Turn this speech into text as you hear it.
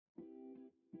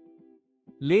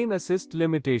Lane assist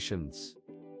limitations.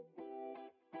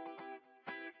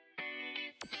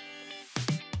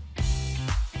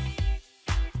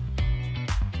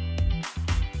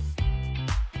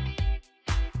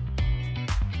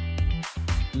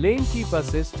 Lane keep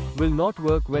assist will not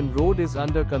work when road is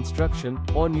under construction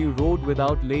or new road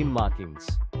without lane markings.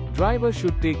 Driver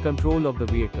should take control of the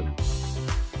vehicle.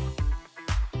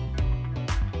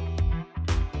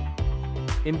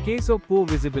 In case of poor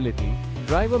visibility,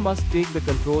 driver must take the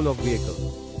control of vehicle.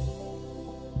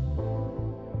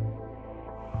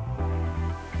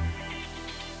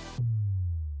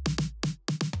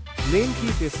 Lane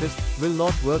keep assist will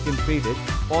not work in faded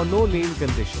or no lane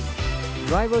condition.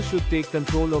 Driver should take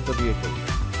control of the vehicle.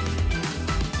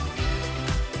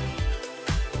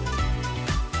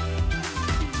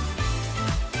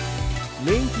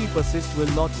 Lane keep assist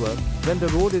will not work when the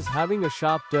road is having a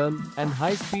sharp turn and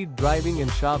high-speed driving in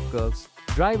sharp curves.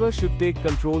 Driver should take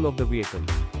control of the vehicle.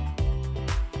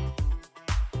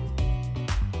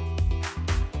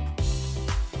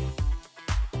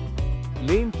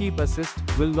 Lane keep assist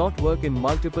will not work in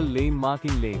multiple lane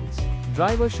marking lanes.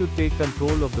 Driver should take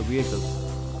control of the vehicle.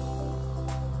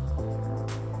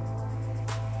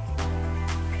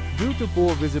 Due to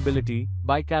poor visibility,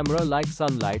 by camera like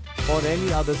sunlight, or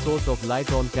any other source of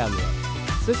light on camera,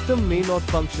 system may not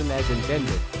function as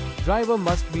intended. Driver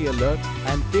must be alert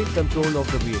and take control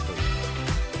of the vehicle.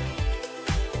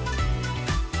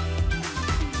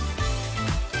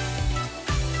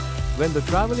 When the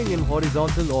traveling in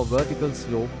horizontal or vertical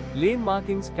slope, lane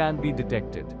markings can be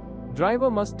detected. Driver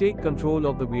must take control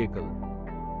of the vehicle.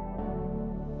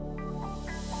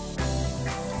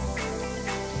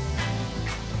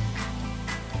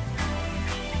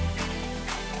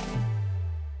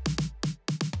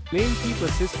 Lane keep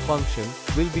assist function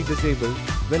will be disabled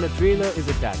when a trailer is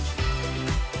attached.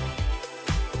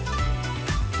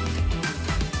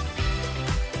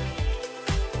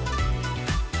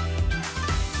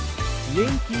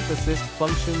 Lane keep assist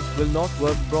functions will not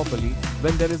work properly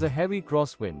when there is a heavy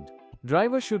crosswind.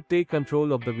 Driver should take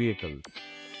control of the vehicle.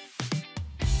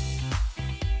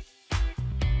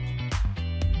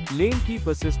 Lane keep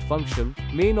assist function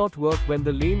may not work when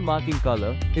the lane marking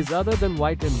color is other than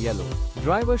white and yellow.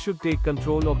 Driver should take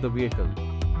control of the vehicle.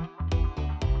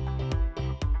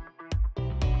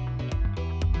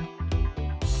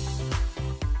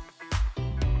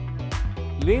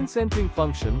 Lane centering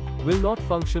function will not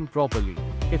function properly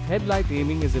if headlight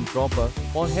aiming is improper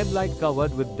or headlight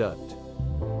covered with dirt.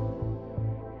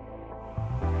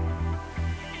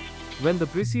 When the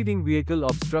preceding vehicle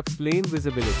obstructs lane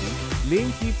visibility,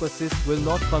 lane keep assist will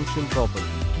not function properly.